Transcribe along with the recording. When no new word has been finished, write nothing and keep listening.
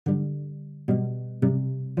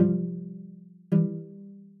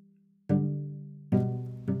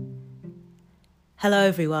Hello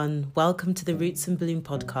everyone, welcome to the Roots and Bloom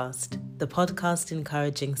podcast, the podcast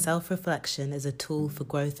encouraging self-reflection as a tool for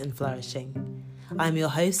growth and flourishing. I'm your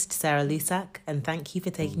host, Sarah Lusak, and thank you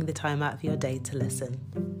for taking the time out of your day to listen.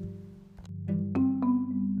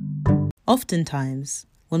 Oftentimes,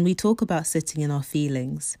 when we talk about sitting in our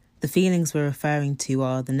feelings, the feelings we're referring to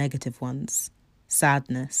are the negative ones: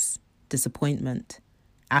 sadness, disappointment,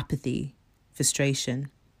 apathy,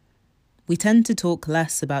 frustration. We tend to talk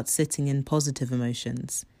less about sitting in positive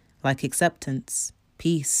emotions, like acceptance,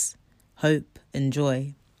 peace, hope, and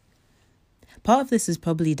joy. Part of this is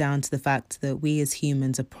probably down to the fact that we as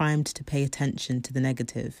humans are primed to pay attention to the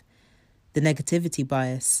negative. The negativity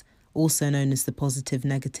bias, also known as the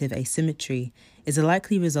positive-negative asymmetry, is a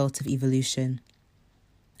likely result of evolution.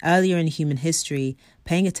 Earlier in human history,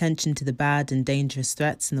 paying attention to the bad and dangerous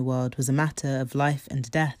threats in the world was a matter of life and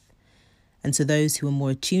death. And so those who were more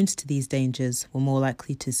attuned to these dangers were more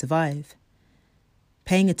likely to survive.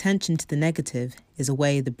 Paying attention to the negative is a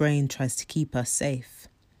way the brain tries to keep us safe.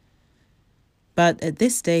 But at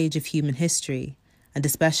this stage of human history, and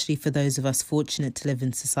especially for those of us fortunate to live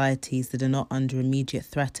in societies that are not under immediate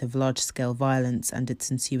threat of large-scale violence and its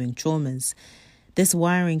ensuing traumas, this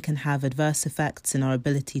wiring can have adverse effects in our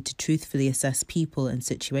ability to truthfully assess people and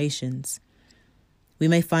situations. We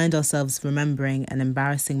may find ourselves remembering an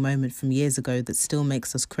embarrassing moment from years ago that still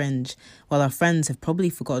makes us cringe, while our friends have probably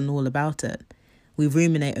forgotten all about it. We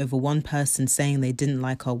ruminate over one person saying they didn't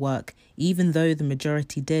like our work, even though the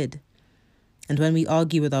majority did. And when we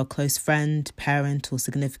argue with our close friend, parent, or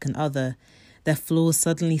significant other, their flaws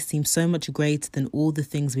suddenly seem so much greater than all the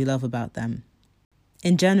things we love about them.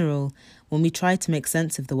 In general, when we try to make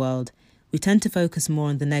sense of the world, we tend to focus more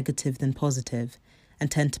on the negative than positive, and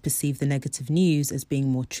tend to perceive the negative news as being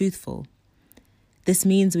more truthful. This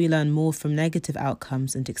means we learn more from negative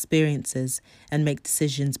outcomes and experiences and make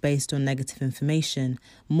decisions based on negative information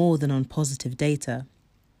more than on positive data.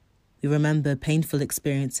 We remember painful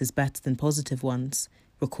experiences better than positive ones,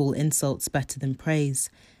 recall insults better than praise,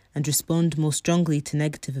 and respond more strongly to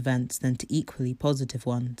negative events than to equally positive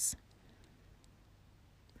ones.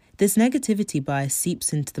 This negativity bias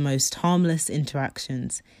seeps into the most harmless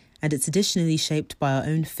interactions, and it's additionally shaped by our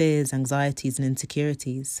own fears, anxieties, and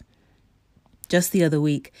insecurities. Just the other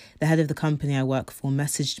week, the head of the company I work for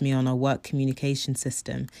messaged me on our work communication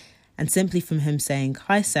system, and simply from him saying,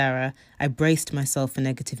 "Hi Sarah," I braced myself for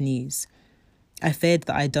negative news. I feared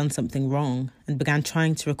that I'd done something wrong, and began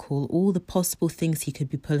trying to recall all the possible things he could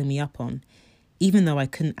be pulling me up on, even though I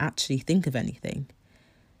couldn't actually think of anything.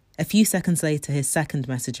 A few seconds later, his second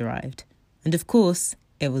message arrived, and of course,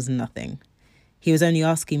 it was nothing. He was only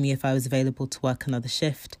asking me if I was available to work another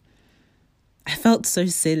shift. I felt so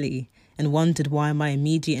silly and wondered why my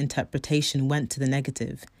immediate interpretation went to the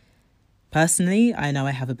negative. Personally, I know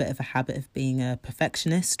I have a bit of a habit of being a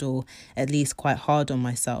perfectionist, or at least quite hard on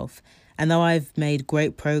myself, and though I've made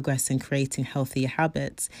great progress in creating healthier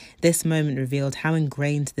habits, this moment revealed how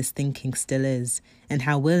ingrained this thinking still is, and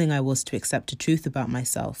how willing I was to accept a truth about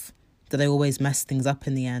myself, that I always mess things up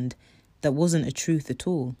in the end, that wasn't a truth at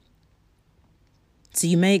all. So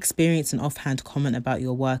you may experience an offhand comment about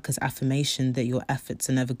your work as affirmation that your efforts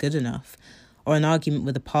are never good enough, or an argument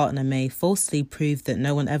with a partner may falsely prove that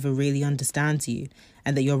no one ever really understands you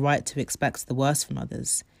and that you're right to expect the worst from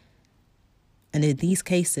others. And in these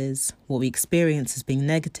cases, what we experience as being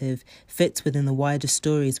negative fits within the wider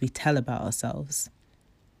stories we tell about ourselves.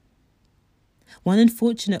 One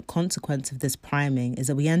unfortunate consequence of this priming is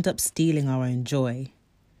that we end up stealing our own joy.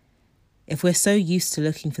 If we're so used to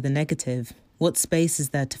looking for the negative, what space is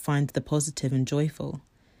there to find the positive and joyful?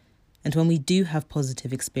 And when we do have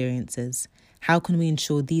positive experiences, how can we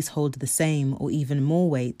ensure these hold the same or even more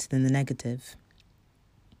weight than the negative?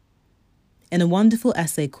 In a wonderful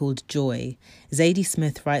essay called Joy, Zadie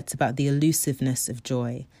Smith writes about the elusiveness of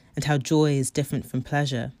joy and how joy is different from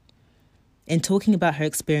pleasure. In talking about her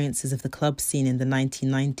experiences of the club scene in the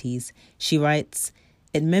 1990s, she writes,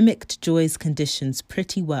 "It mimicked joy's conditions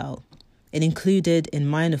pretty well. It included, in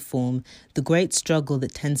minor form, the great struggle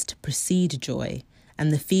that tends to precede joy, and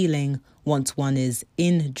the feeling, once one is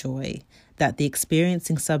in joy, that the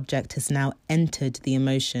experiencing subject has now entered the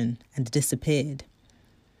emotion and disappeared.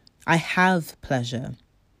 I have pleasure.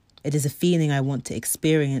 It is a feeling I want to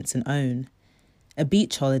experience and own. A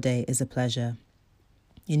beach holiday is a pleasure.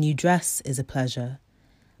 A new dress is a pleasure.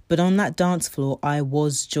 But on that dance floor I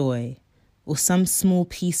was joy, or some small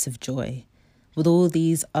piece of joy, with all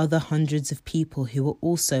these other hundreds of people who were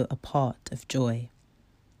also a part of joy."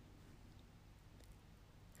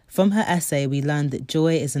 From her essay, we learned that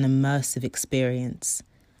joy is an immersive experience,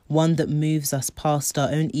 one that moves us past our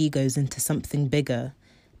own egos into something bigger,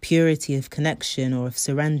 purity of connection or of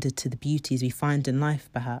surrender to the beauties we find in life,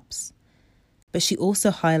 perhaps. But she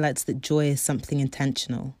also highlights that joy is something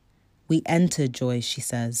intentional. We enter joy, she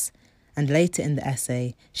says, and later in the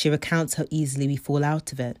essay, she recounts how easily we fall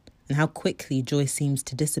out of it and how quickly joy seems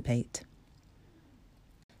to dissipate.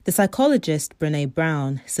 The psychologist Brené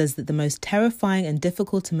Brown says that the most terrifying and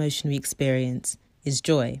difficult emotion we experience is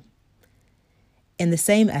joy. In the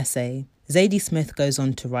same essay, Zadie Smith goes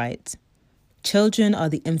on to write, "Children are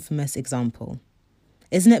the infamous example.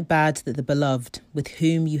 Isn't it bad that the beloved, with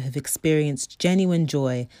whom you have experienced genuine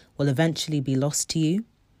joy, will eventually be lost to you?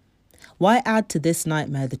 Why add to this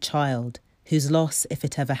nightmare the child, whose loss, if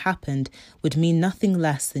it ever happened, would mean nothing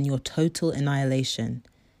less than your total annihilation?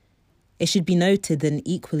 It should be noted that an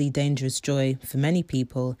equally dangerous joy for many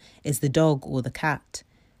people is the dog or the cat,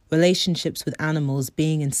 relationships with animals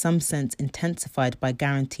being in some sense intensified by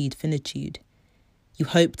guaranteed finitude. You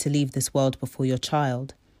hope to leave this world before your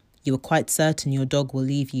child. You are quite certain your dog will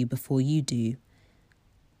leave you before you do.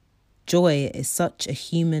 Joy is such a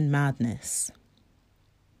human madness."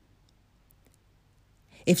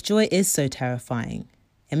 If joy is so terrifying,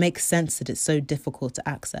 it makes sense that it's so difficult to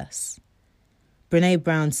access. Brené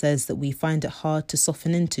Brown says that we find it hard to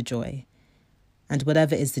soften into joy, and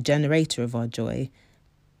whatever is the generator of our joy,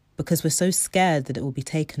 because we're so scared that it will be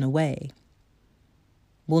taken away.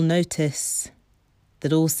 We'll notice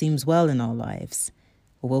that all seems well in our lives,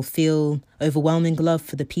 or we'll feel overwhelming love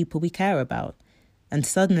for the people we care about, and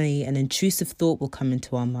suddenly an intrusive thought will come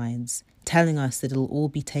into our minds, telling us that it'll all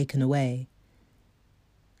be taken away.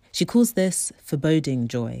 She calls this foreboding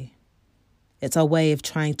joy. It's our way of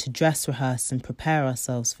trying to dress rehearse and prepare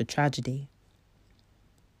ourselves for tragedy.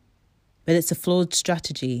 But it's a flawed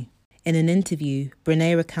strategy. In an interview,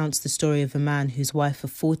 Brené recounts the story of a man whose wife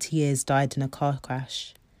of 40 years died in a car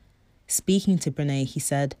crash. Speaking to Brené, he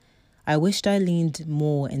said, "I wished I leaned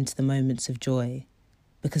more into the moments of joy,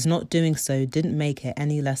 because not doing so didn't make it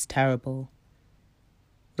any less terrible."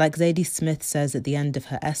 Like Zadie Smith says at the end of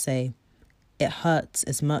her essay, it hurts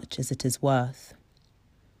as much as it is worth.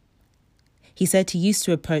 He said he used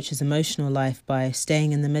to approach his emotional life by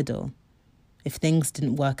staying in the middle. If things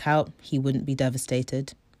didn't work out, he wouldn't be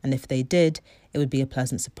devastated, and if they did, it would be a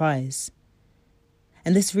pleasant surprise.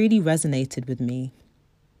 And this really resonated with me.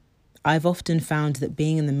 I've often found that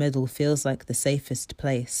being in the middle feels like the safest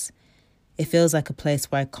place. It feels like a place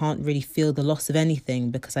where I can't really feel the loss of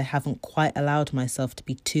anything because I haven't quite allowed myself to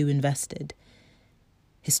be too invested.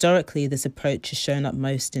 Historically, this approach has shown up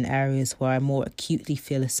most in areas where I more acutely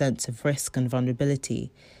feel a sense of risk and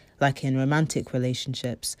vulnerability, like in romantic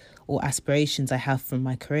relationships or aspirations I have from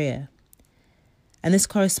my career. And this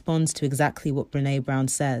corresponds to exactly what Brené Brown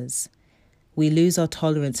says. We lose our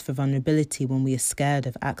tolerance for vulnerability when we are scared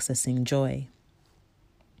of accessing joy.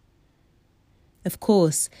 Of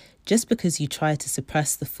course, just because you try to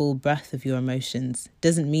suppress the full breadth of your emotions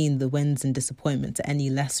doesn't mean the wins and disappointments are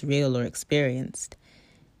any less real or experienced.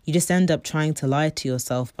 You just end up trying to lie to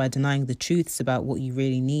yourself by denying the truths about what you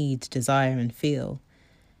really need, desire, and feel.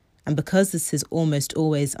 And because this is almost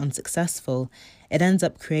always unsuccessful, it ends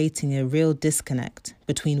up creating a real disconnect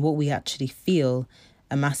between what we actually feel,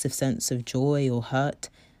 a massive sense of joy or hurt,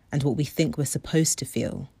 and what we think we're supposed to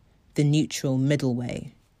feel, the neutral middle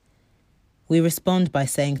way. We respond by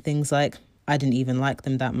saying things like, "I didn't even like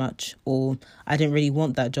them that much," or "I didn't really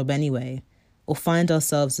want that job anyway," or find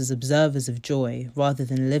ourselves as observers of joy rather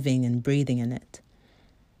than living and breathing in it.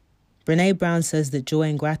 Brené Brown says that joy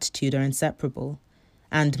and gratitude are inseparable,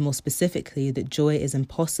 and more specifically, that joy is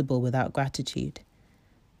impossible without gratitude.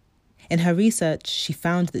 In her research, she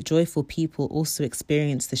found that joyful people also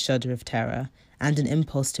experience the shudder of terror and an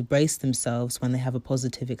impulse to brace themselves when they have a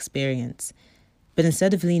positive experience. But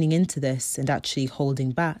instead of leaning into this and actually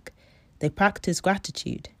holding back, they practice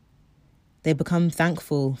gratitude. They become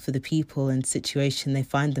thankful for the people and situation they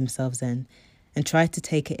find themselves in and try to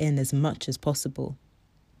take it in as much as possible.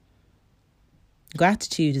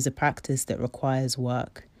 Gratitude is a practice that requires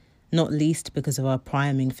work, not least because of our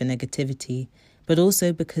priming for negativity, but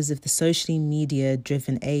also because of the socially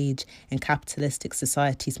media-driven age and capitalistic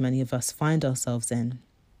societies many of us find ourselves in.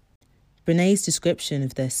 Brené's description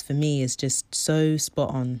of this for me is just so spot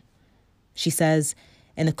on. She says,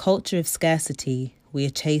 "In a culture of scarcity, we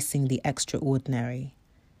are chasing the extraordinary."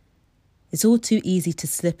 It's all too easy to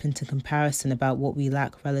slip into comparison about what we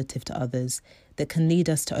lack relative to others that can lead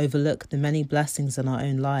us to overlook the many blessings in our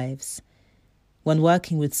own lives. When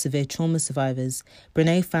working with severe trauma survivors,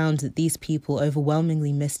 Brené found that these people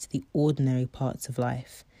overwhelmingly missed the ordinary parts of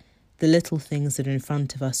life, the little things that are in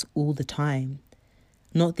front of us all the time.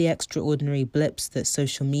 not the extraordinary blips that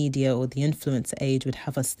social media or the influencer age would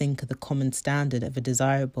have us think are the common standard of a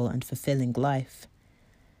desirable and fulfilling life.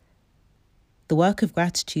 The work of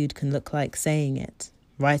gratitude can look like saying it,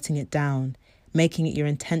 writing it down, making it your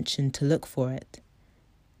intention to look for it.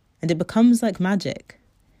 And it becomes like magic.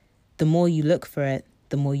 The more you look for it,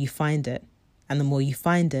 the more you find it. And the more you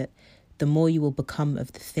find it, the more you will become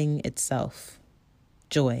of the thing itself.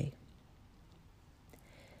 Joy.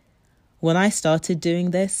 When I started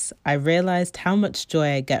doing this, I realized how much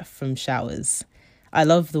joy I get from showers. I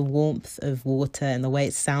love the warmth of water and the way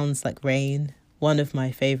it sounds like rain, one of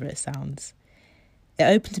my favorite sounds. It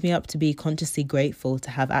opened me up to be consciously grateful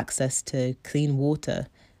to have access to clean water,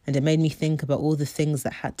 and it made me think about all the things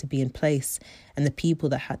that had to be in place and the people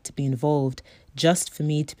that had to be involved just for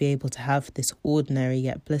me to be able to have this ordinary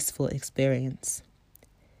yet blissful experience.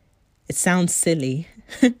 It sounds silly.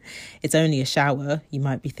 It's only a shower, you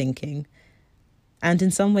might be thinking. And in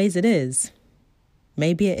some ways it is.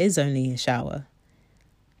 Maybe it is only a shower.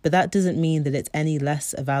 But that doesn't mean that it's any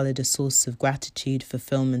less a valid source of gratitude,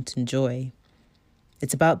 fulfillment, and joy.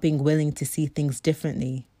 It's about being willing to see things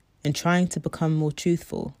differently and trying to become more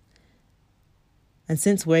truthful. And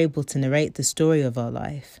since we're able to narrate the story of our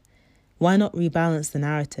life, why not rebalance the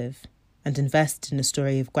narrative and invest in a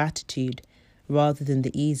story of gratitude rather than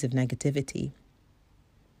the ease of negativity?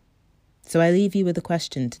 So I leave you with a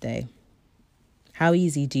question today. How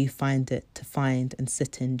easy do you find it to find and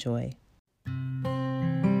sit in joy?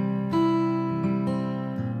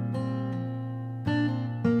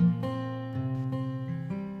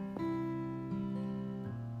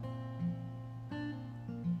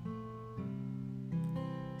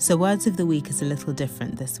 So Words of the Week is a little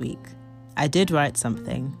different this week. I did write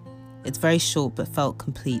something. It's very short but felt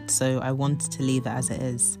complete, so I wanted to leave it as it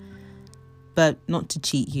is. But not to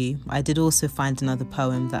cheat you, I did also find another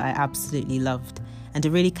poem that I absolutely loved, and it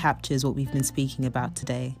really captures what we've been speaking about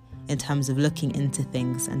today in terms of looking into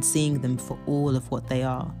things and seeing them for all of what they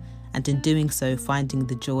are, and in doing so finding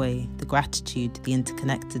the joy, the gratitude, the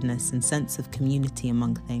interconnectedness and sense of community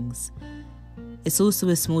among things. It's also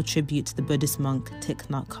a small tribute to the Buddhist monk Thich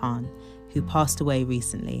Nhat Hanh, who passed away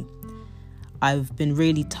recently. I've been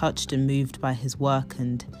really touched and moved by his work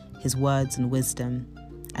and his words and wisdom,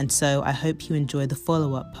 and so I hope you enjoy the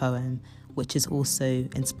follow-up poem, which is also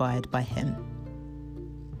inspired by him.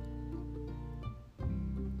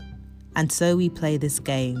 And so we play this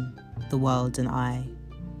game, the world and I.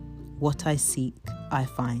 What I seek, I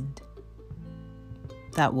find.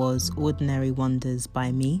 That was Ordinary Wonders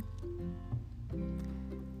by me.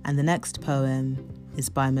 And the next poem is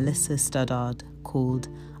by Melissa Studdard called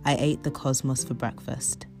I Ate the Cosmos for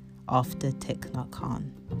Breakfast, after Thich Nhat Hanh.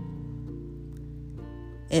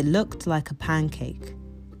 It looked like a pancake,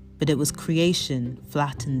 but it was creation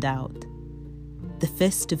flattened out. The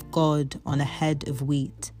fist of God on a head of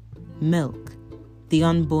wheat, milk, the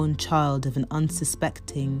unborn child of an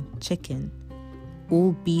unsuspecting chicken,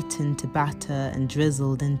 all beaten to batter and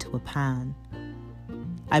drizzled into a pan.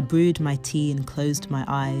 I brewed my tea and closed my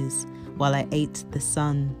eyes while I ate the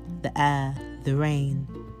sun, the air, the rain,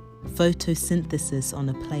 photosynthesis on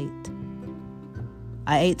a plate.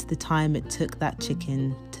 I ate the time it took that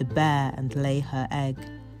chicken to bear and lay her egg,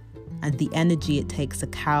 and the energy it takes a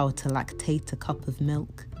cow to lactate a cup of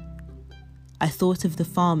milk. I thought of the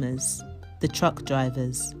farmers, the truck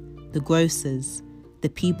drivers, the grocers, the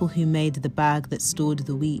people who made the bag that stored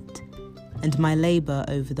the wheat, and my labour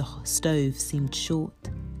over the stove seemed short,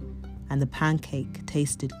 and the pancake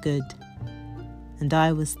tasted good, and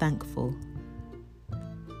I was thankful.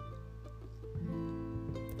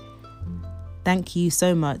 Thank you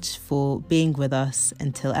so much for being with us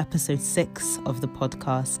until episode 6 of the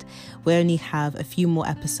podcast. We only have a few more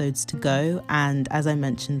episodes to go, and as I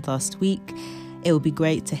mentioned last week, it would be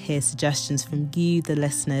great to hear suggestions from you, the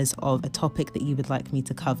listeners, of a topic that you would like me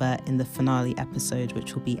to cover in the finale episode,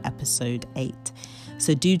 which will be episode 8.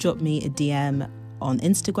 So do drop me a DM on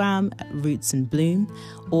Instagram at rootsandbloom,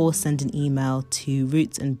 or send an email to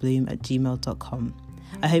rootsandbloom@gmail.com.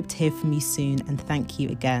 I hope to hear from you soon, and thank you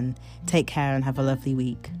again. Take care and have a lovely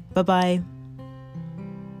week. Bye-bye.